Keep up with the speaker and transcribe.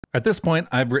At this point,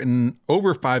 I've written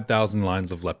over 5,000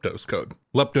 lines of Leptos code.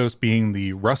 Leptos being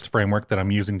the Rust framework that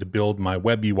I'm using to build my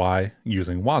web UI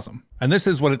using WASM. And this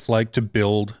is what it's like to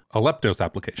build a Leptos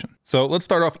application. So let's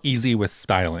start off easy with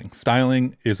styling.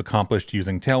 Styling is accomplished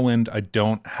using Tailwind.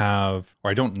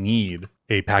 I don't need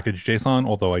a package JSON,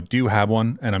 although I do have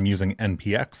one, and I'm using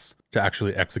npx to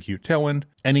actually execute Tailwind.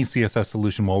 Any CSS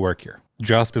solution will work here.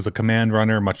 Just as a command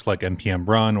runner, much like npm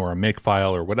run or a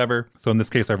makefile or whatever. So in this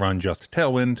case, I run just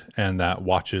Tailwind, and that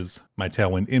watches my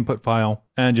Tailwind input file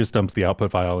and just dumps the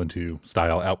output file into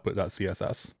style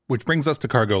output.css, which brings us to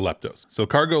cargo leptos. So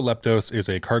cargo leptos is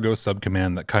a cargo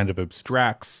subcommand that kind of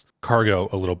abstracts cargo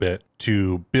a little bit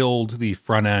to build the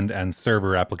front end and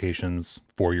server applications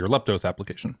for your Leptos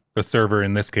application. The server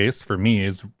in this case for me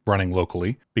is running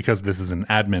locally because this is an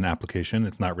admin application.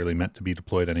 It's not really meant to be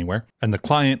deployed anywhere. And the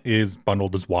client is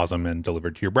bundled as WASM and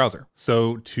delivered to your browser.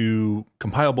 So to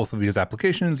compile both of these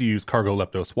applications, you use cargo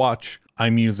leptos watch.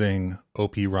 I'm using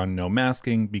op run no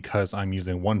masking because I'm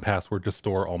using 1Password to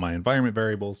store all my environment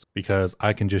variables, because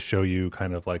I can just show you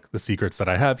kind of like the secrets that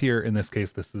I have here. In this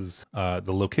case, this is the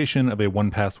location of a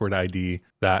 1Password ID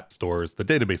that stores the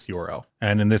database URL.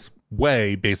 And in this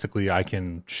way, basically, I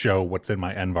can show what's in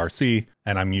my envarc,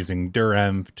 and I'm using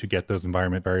direnv to get those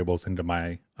environment variables into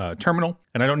my terminal.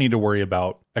 And I don't need to worry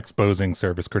about exposing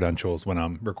service credentials when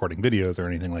I'm recording videos or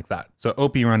anything like that. So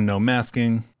op run no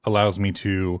masking allows me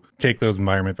to take those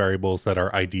environment variables that are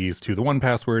IDs to the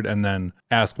 1Password and then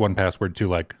ask 1Password to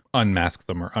like unmask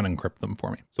them or unencrypt them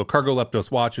for me. So cargo leptos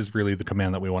watch is really the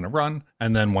command that we want to run.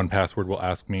 And then 1Password will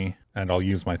ask me, and I'll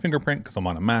use my fingerprint because I'm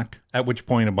on a Mac, at which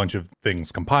point a bunch of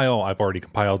things compile. I've already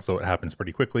compiled, so it happens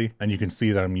pretty quickly. And you can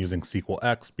see that I'm using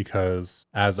SQLX because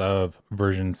as of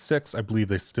version 6, I believe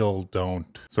they still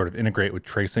don't sort of integrate with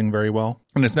tracing very well.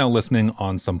 And it's now listening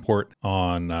on some port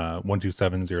on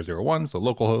 127.0.0.1, so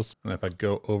localhost. And if I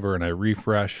go over and I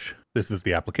refresh, this is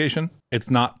the application. It's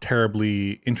not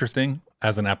terribly interesting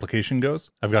as an application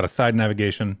goes. I've got a side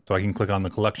navigation, so I can click on the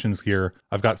collections here.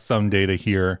 I've got some data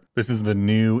here. This is the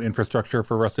new infrastructure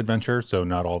for Rust Adventure, so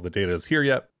not all the data is here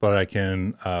yet, but I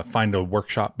can find a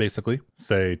workshop, basically,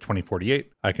 say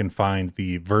 2048. I can find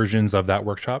the versions of that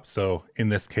workshop. So in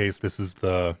this case, this is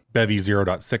the Bevy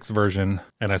 0.6 version,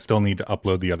 and I still need to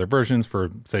upload the other versions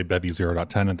for, say, Bevy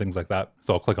 0.10 and things like that.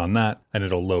 So I'll click on that, and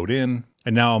it'll load in.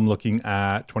 And now I'm looking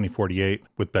at 2048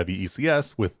 with Bevy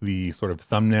ECS with the sort of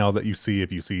thumbnail that you see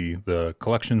if you see the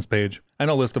collections page,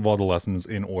 and a list of all the lessons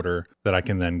in order that I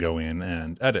can then go in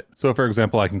and edit. So for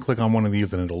example, I can click on one of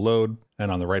these and it'll load.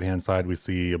 And on the right-hand side, we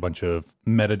see a bunch of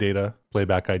metadata,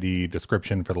 playback ID,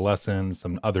 description for the lesson,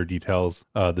 some other details,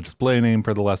 the display name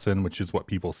for the lesson, which is what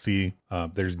people see.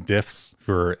 There's diffs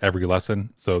for every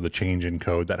lesson. So the change in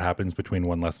code that happens between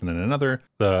one lesson and another,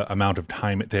 the amount of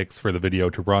time it takes for the video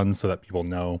to run so that people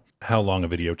know how long a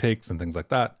video takes and things like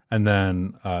that. And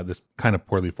then this kind of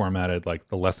poorly formatted, like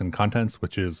the lesson contents,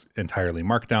 which is entirely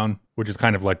markdown, which is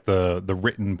kind of like the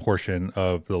written portion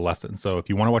of the lesson. So if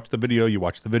you want to watch the video, you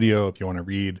watch the video. If you want to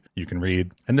read, you can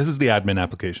read. And this is the admin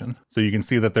application. So you can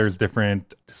see that there's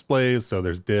different displays. So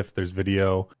there's diff, there's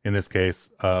video. In this case,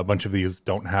 a bunch of these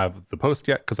don't have the post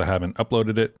yet because I haven't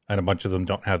uploaded it. And a bunch of them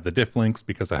don't have the diff links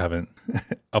because I haven't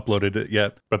uploaded it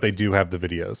yet, but they do have the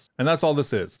videos. And that's all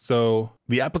this is. So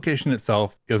the application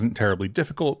itself isn't terribly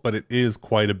difficult, but it is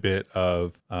quite a bit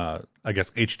of, I guess,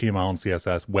 HTML and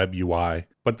CSS web UI.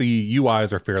 But the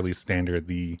UIs are fairly standard.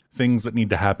 The things that need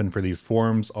to happen for these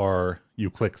forms are you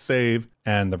click save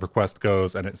and the request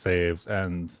goes and it saves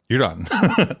and you're done.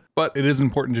 But it is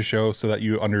important to show so that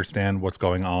you understand what's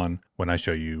going on when I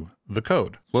show you the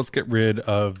code. So let's get rid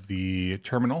of the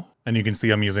terminal. And you can see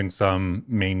I'm using some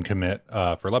main commit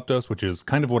for Leptos, which is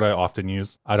kind of what I often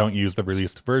use. I don't use the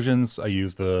released versions. I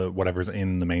use the whatever's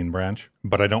in the main branch,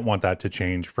 but I don't want that to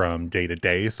change from day to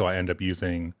day. So I end up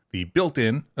using the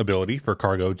built-in ability for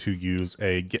Cargo to use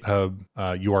a GitHub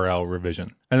URL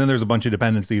revision. And then there's a bunch of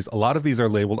dependencies. A lot of these are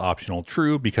labeled optional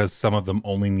true because some of them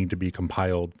only need to be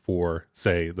compiled for,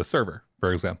 say, the server.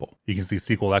 For example, you can see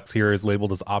SQLX here is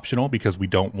labeled as optional because we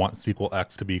don't want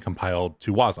SQLX to be compiled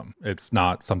to WASM. It's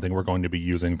not something we're going to be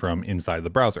using from inside the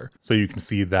browser. So you can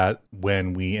see that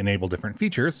when we enable different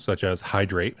features, such as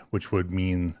hydrate, which would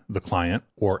mean the client,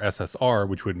 or SSR,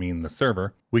 which would mean the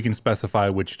server, we can specify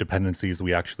which dependencies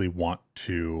we actually want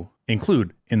to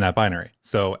include in that binary.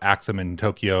 So Axum and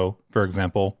Tokyo, for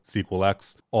example,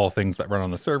 SQLX, all things that run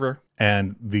on the server,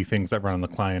 and the things that run on the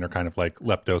client are kind of like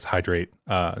Leptos, hydrate,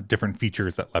 different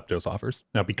features that Leptos offers.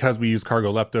 Now, because we use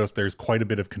Cargo Leptos, there's quite a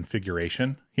bit of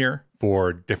configuration here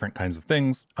for different kinds of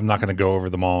things. I'm not going to go over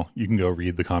them all. You can go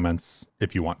read the comments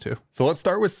if you want to. So let's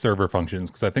start with server functions,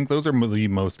 because I think those are the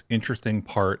most interesting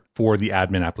part for the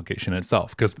admin application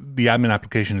itself, because the admin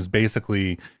application is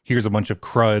basically, here's a bunch of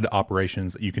CRUD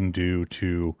operations that you can do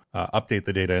to update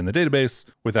the data in the database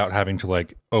without having to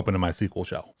like open a MySQL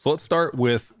shell. So let's start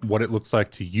with what it looks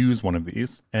like to use one of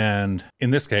these. And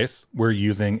in this case, we're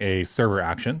using a server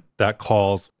action that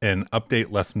calls an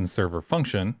update lesson server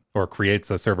function, or creates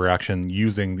a server action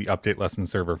using the update lesson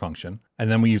server function.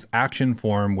 And then we use action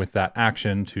form with that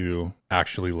action to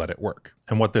actually let it work.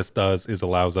 And what this does is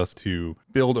allows us to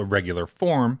build a regular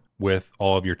form with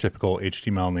all of your typical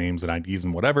HTML names and IDs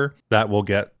and whatever that will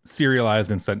get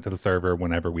serialized and sent to the server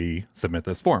whenever we submit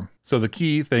this form. So the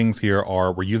key things here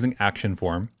are we're using action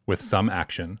form with some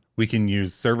action. We can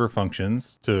use server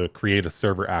functions to create a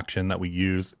server action that we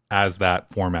use as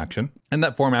that form action. And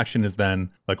that form action is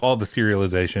then, like, all the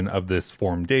serialization of this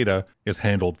form data is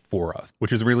handled for us,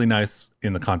 which is really nice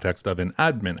in the context of an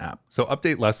admin app. So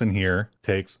update lesson here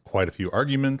takes quite a few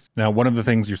arguments. Now, one of the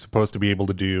things you're supposed to be able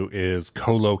to do is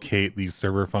co-locate these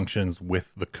server functions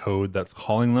with the code that's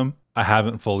calling them. I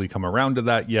haven't fully come around to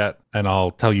that yet, and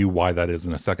I'll tell you why that is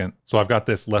in a second. So I've got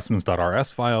this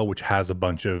lessons.rs file, which has a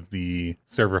bunch of the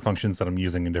server functions that I'm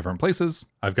using in different places.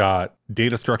 I've got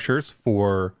data structures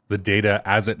for the data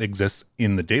as it exists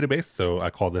in the database. So I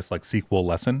call this like SQL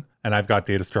lesson. And I've got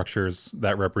data structures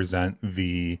that represent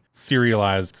the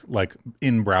serialized, like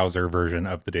in-browser version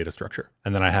of the data structure.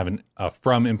 And then I have a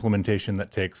from implementation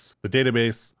that takes the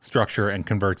database structure and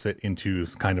converts it into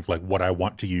kind of like what I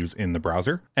want to use in the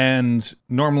browser. And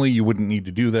normally you wouldn't need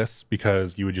to do this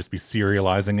because you would just be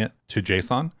serializing it to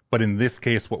JSON. But in this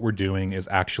case, what we're doing is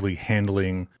actually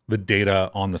handling the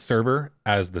data on the server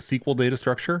as the SQL data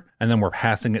structure, and then we're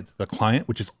passing it to the client,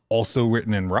 which is also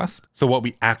written in Rust. So what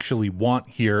we actually want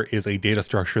here is a data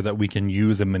structure that we can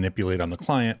use and manipulate on the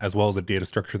client, as well as a data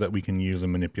structure that we can use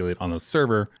and manipulate on the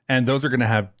server. And those are going to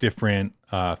have different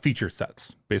feature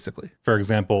sets, basically. For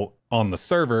example, on the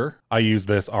server, I use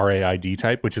this RAID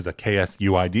type, which is a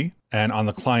KSUID. And on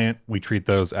the client, we treat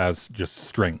those as just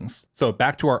strings. So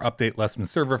back to our update lesson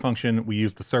server function, we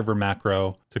use the server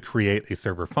macro to create a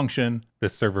server function.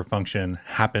 This server function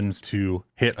happens to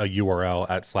hit a URL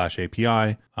at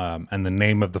 /API, and the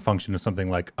name of the function is something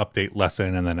like update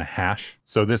lesson and then a hash.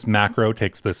 So this macro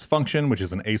takes this function, which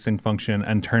is an async function,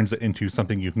 and turns it into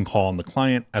something you can call on the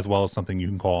client as well as something you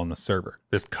can call on the server.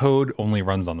 This code only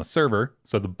runs on the server,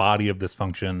 so the body of this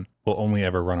function will only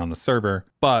ever run on the server,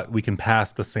 but we can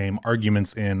pass the same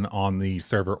arguments in on the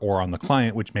server or on the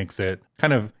client, which makes it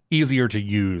kind of easier to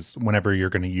use whenever you're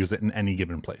going to use it in any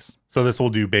given place. So this will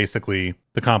do basically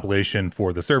the compilation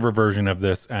for the server version of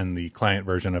this and the client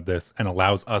version of this, and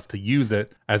allows us to use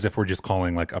it as if we're just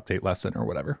calling like update lesson or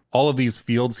whatever. All of these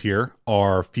fields here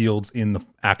are fields in the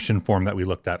action form that we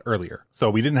looked at earlier.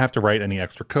 So we didn't have to write any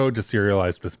extra code to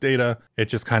serialize this data. It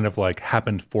just kind of like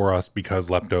happened for us because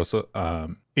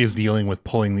Leptos is dealing with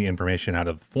pulling the information out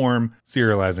of the form,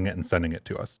 serializing it, and sending it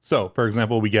to us. So for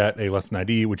example, we get a lesson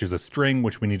ID, which is a string,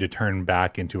 which we need to turn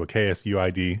back into a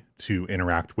KSUID to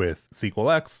interact with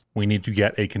SQLX. We need to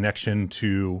get a connection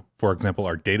to, for example,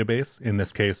 our database. In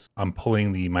this case, I'm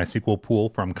pulling the MySQL pool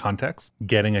from context,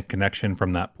 getting a connection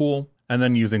from that pool, and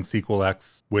then using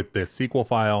SQLX with this SQL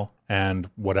file and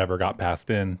whatever got passed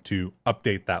in to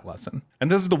update that lesson. And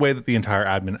this is the way that the entire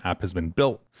admin app has been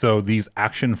built. So these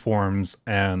action forms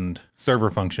and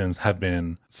server functions have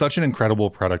been such an incredible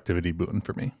productivity boon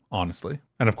for me, honestly.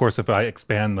 And of course, if I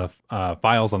expand the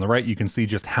files on the right, you can see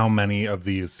just how many of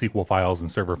these SQL files and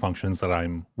server functions that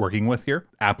I'm working with here.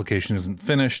 Application isn't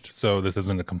finished, so this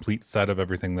isn't a complete set of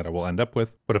everything that I will end up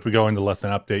with. But if we go into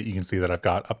lesson update, you can see that I've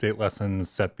got update lessons,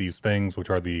 set these things, which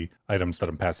are the items that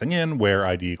I'm passing in, where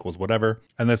ID equals whatever.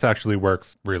 And this actually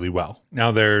works really well.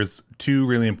 Now there's two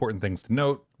really important things to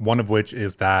note. One of which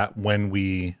is that when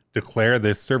we declare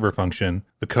this server function,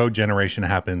 the code generation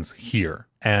happens here.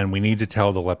 And we need to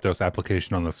tell the Leptos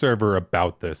application on the server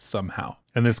about this somehow.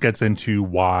 And this gets into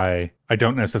why I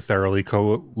don't necessarily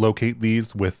co-locate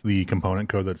these with the component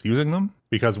code that's using them,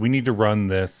 because we need to run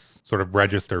this sort of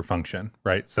register function,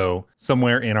 right? So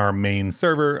somewhere in our main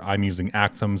server, I'm using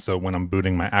Axum. So when I'm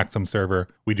booting my Axum server,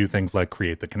 we do things like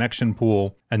create the connection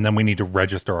pool, and then we need to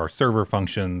register our server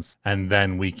functions, and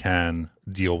then we can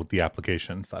deal with the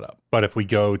application setup. But if we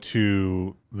go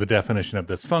to the definition of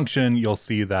this function, you'll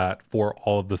see that for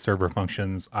all of the server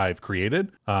functions I've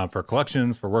created, for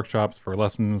collections, for workshops, for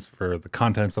lessons, for the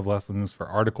contents of lessons, for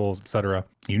articles, etc.,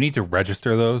 you need to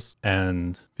register those,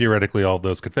 and theoretically all of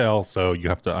those could fail, so you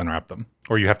have to unwrap them.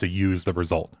 or you have to use the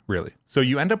result, really. So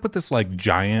you end up with this like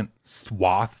giant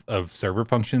swath of server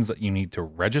functions that you need to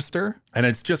register. And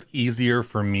it's just easier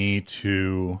for me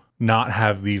to not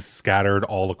have these scattered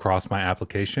all across my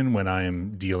application when I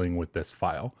am dealing with this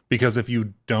file. Because if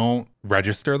you don't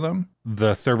register them,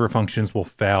 the server functions will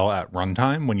fail at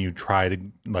runtime when you try to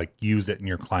like use it in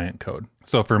your client code.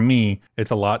 So for me,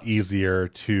 it's a lot easier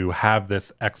to have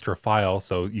this extra file.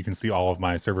 So you can see all of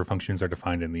my server functions are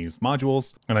defined in these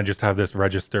modules. And I just have this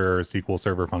register SQL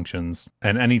server functions.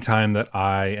 And anytime that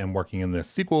I am working in this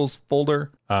SQLs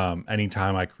folder,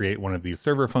 anytime I create one of these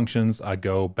server functions, I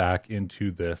go back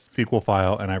into this SQL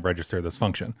file and I register this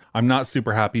function. I'm not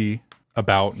super happy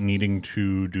about needing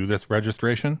to do this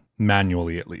registration,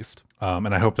 manually at least.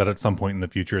 And I hope that at some point in the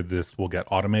future, this will get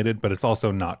automated, but it's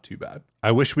also not too bad.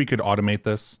 I wish we could automate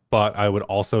this, but I would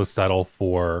also settle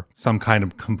for some kind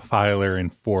of compiler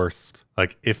enforced,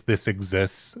 like if this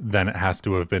exists, then it has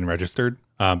to have been registered,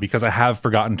 because I have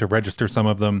forgotten to register some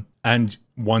of them. And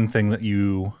one thing that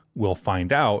you will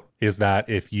find out is that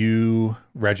if you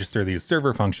register these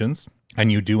server functions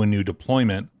and you do a new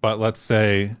deployment, but let's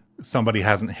say somebody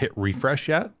hasn't hit refresh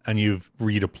yet and you've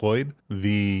redeployed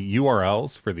the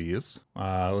URLs for these.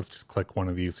 Let's just click one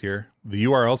of these here. The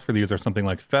URLs for these are something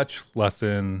like fetch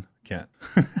lesson. Can't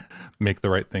make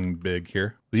the right thing big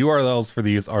here. The URLs for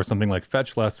these are something like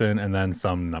fetch lesson and then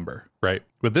some number, right?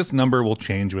 But this number will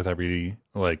change with every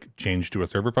change to a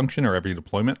server function or every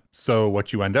deployment. So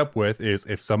what you end up with is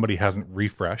if somebody hasn't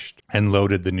refreshed and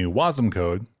loaded the new WASM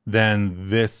code, then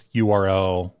this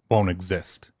URL won't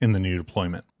exist in the new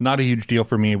deployment. Not a huge deal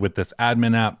for me with this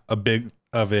admin app,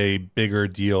 a bigger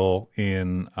deal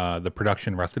in the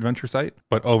production REST adventure site,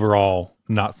 but overall,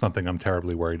 not something I'm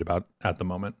terribly worried about at the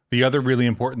moment. The other really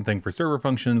important thing for server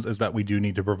functions is that we do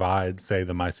need to provide, say,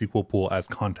 the MySQL pool as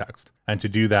context. And to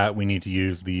do that, we need to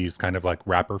use these kind of like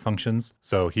wrapper functions.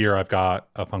 So here I've got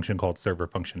a function called server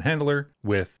function handler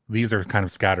these are kind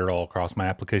of scattered all across my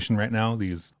application right now.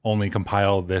 These only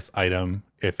compile this item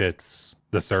if it's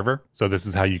the server. So this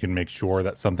is how you can make sure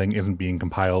that something isn't being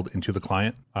compiled into the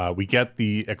client. We get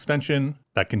the extension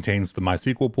that contains the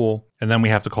MySQL pool, and then we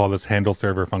have to call this handle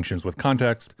server functions with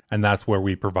context. And that's where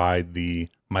we provide the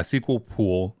MySQL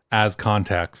pool as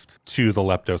context to the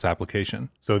Leptos application.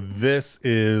 So this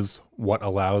is what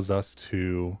allows us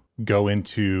to go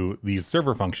into these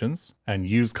server functions and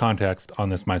use context on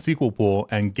this MySQL pool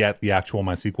and get the actual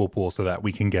MySQL pool so that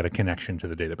we can get a connection to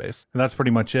the database. And that's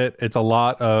pretty much it. It's a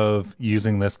lot of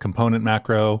using this component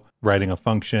macro, writing a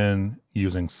function,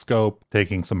 using scope,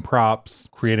 taking some props,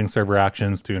 creating server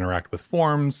actions to interact with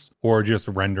forms, or just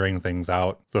rendering things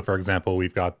out. So for example,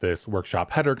 we've got this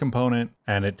workshop header component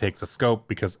and it takes a scope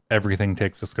because everything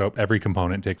takes a scope. Every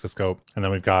component takes a scope. And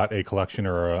then we've got a collection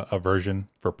or a version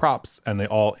for props, and they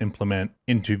all implement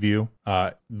into Vue.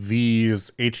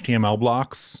 These HTML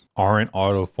blocks aren't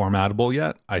auto formatable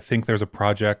yet. I think there's a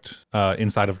project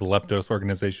inside of the Leptos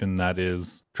organization that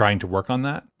is trying to work on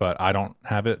that, but I don't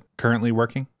have it currently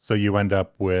working. So you end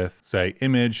up with, say,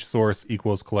 image source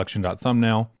equals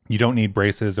collection.thumbnail. You don't need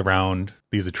braces around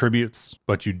these attributes,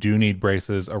 but you do need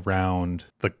braces around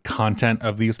the content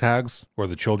of these tags or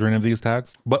the children of these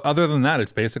tags. But other than that,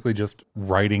 it's basically just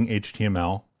writing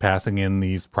HTML, passing in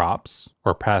these props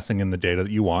or passing in the data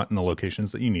that you want in the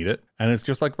locations that you need it. And it's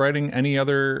just like writing any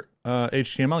other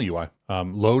HTML UI.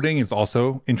 Loading is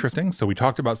also interesting. So we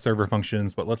talked about server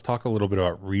functions, but let's talk a little bit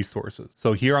about resources.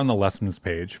 So here on the lessons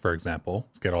page, for example,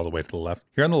 let's get all the way to the left.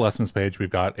 Here on the lessons page, we've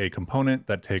got a component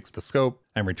that takes the scope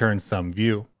and returns some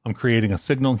view. I'm creating a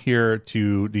signal here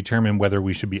to determine whether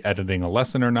we should be editing a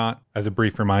lesson or not. As a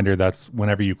brief reminder, that's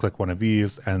whenever you click one of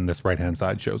these and this right-hand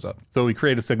side shows up. So we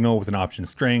create a signal with an option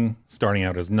string starting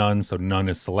out as none. So none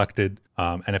is selected.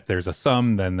 And if there's a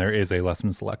sum, then there is a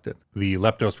lesson selected. The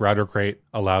Leptos router crate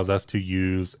allows us to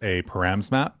use a params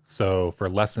map. So for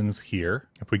lessons here,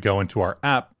 if we go into our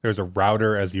app, there's a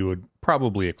router as you would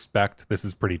probably expect. This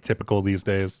is pretty typical these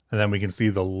days. And then we can see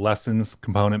the lessons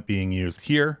component being used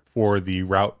here for the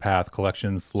route path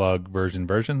collection slug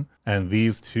version. And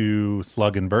these two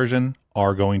slug and version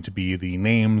are going to be the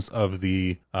names of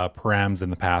the params in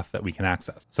the path that we can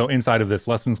access. So inside of this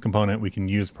lessons component, we can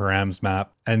use params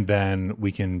map, and then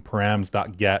we can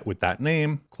params.get with that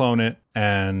name, clone it,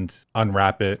 and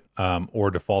unwrap it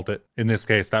or default it. In this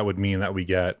case, that would mean that we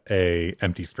get a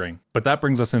empty string. But that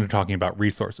brings us into talking about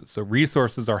resources. So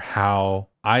resources are how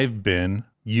I've been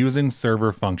using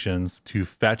server functions to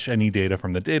fetch any data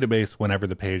from the database whenever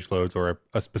the page loads or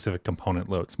a specific component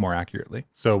loads more accurately.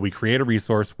 So we create a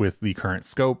resource with the current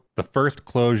scope, The first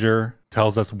closure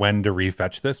tells us when to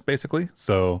refetch this, basically.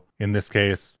 So in this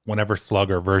case, whenever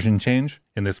slug or version change,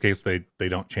 in this case, they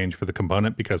don't change for the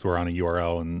component because we're on a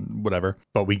URL and whatever,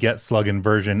 but we get slug and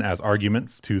version as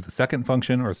arguments to the second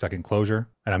function or second closure.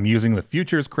 And I'm using the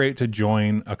futures crate to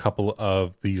join a couple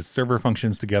of these server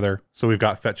functions together. So we've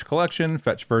got fetch collection,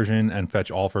 fetch version, and fetch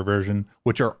all for version,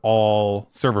 which are all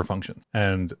server functions.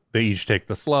 And they each take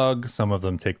the slug, some of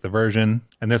them take the version,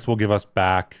 and this will give us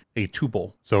back a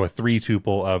tuple, so a 3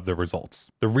 tuple of the results.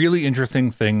 The really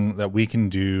interesting thing that we can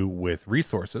do with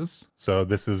resources, so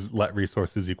this is let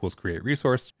resources equals create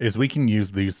resource, is we can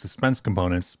use these suspense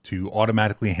components to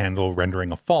automatically handle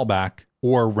rendering a fallback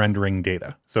or rendering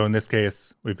data. So in this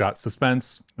case, we've got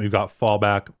suspense, we've got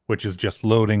fallback, which is just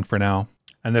loading for now.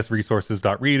 And this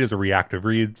resources.read is a reactive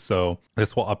read, so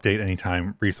this will update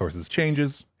anytime resources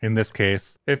changes. In this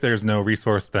case, if there's no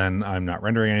resource, then I'm not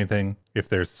rendering anything. If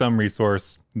there's some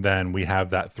resource, then we have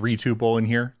that 3 tuple in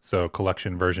here. So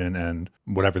collection, version, and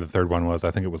whatever the third one was, I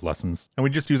think it was lessons. And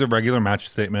we just use a regular match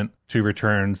statement to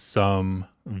return some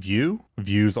view.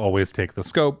 Views always take the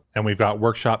scope. And we've got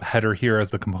workshop header here as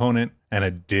the component and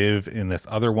a div in this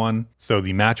other one. So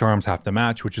the match arms have to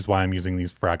match, which is why I'm using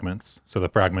these fragments. So the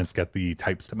fragments get the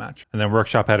types to match. And then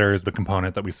workshop header is the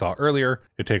component that we saw earlier.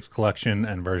 It takes collection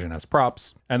and version as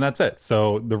props. And that's it.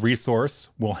 So the resource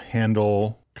will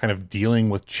handle kind of dealing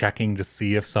with checking to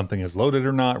see if something is loaded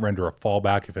or not, render a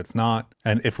fallback if it's not.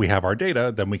 And if we have our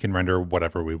data, then we can render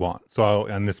whatever we want. So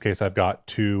in this case, I've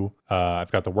got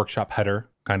I've got the workshop header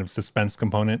kind of suspense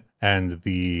component and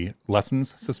the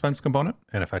lessons suspense component.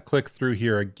 And if I click through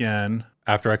here again,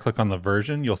 after I click on the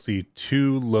version, you'll see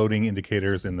 2 loading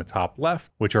indicators in the top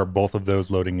left, which are both of those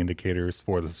loading indicators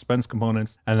for the suspense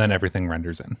components, and then everything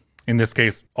renders in. In this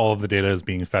case, all of the data is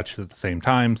being fetched at the same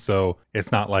time, so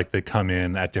it's not like they come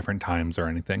in at different times or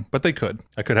anything, but they could.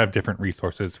 I could have different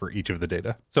resources for each of the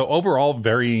data. So overall,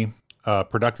 very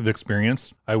productive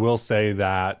experience. I will say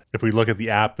that if we look at the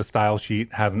app, the style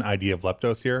sheet has an ID of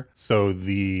Leptos here. So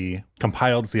the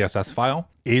compiled CSS file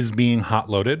is being hot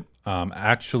loaded.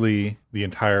 Actually, the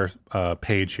entire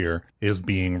page here is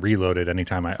being reloaded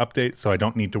anytime I update, so I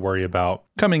don't need to worry about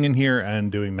coming in here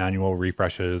and doing manual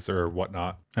refreshes or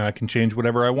whatnot. And I can change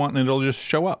whatever I want and it'll just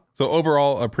show up. So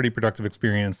overall, a pretty productive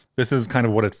experience. This is kind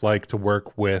of what it's like to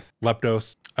work with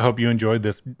Leptos. I hope you enjoyed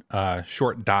this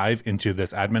short dive into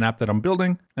this admin app that I'm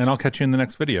building, and I'll catch you in the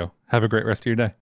next video. Have a great rest of your day.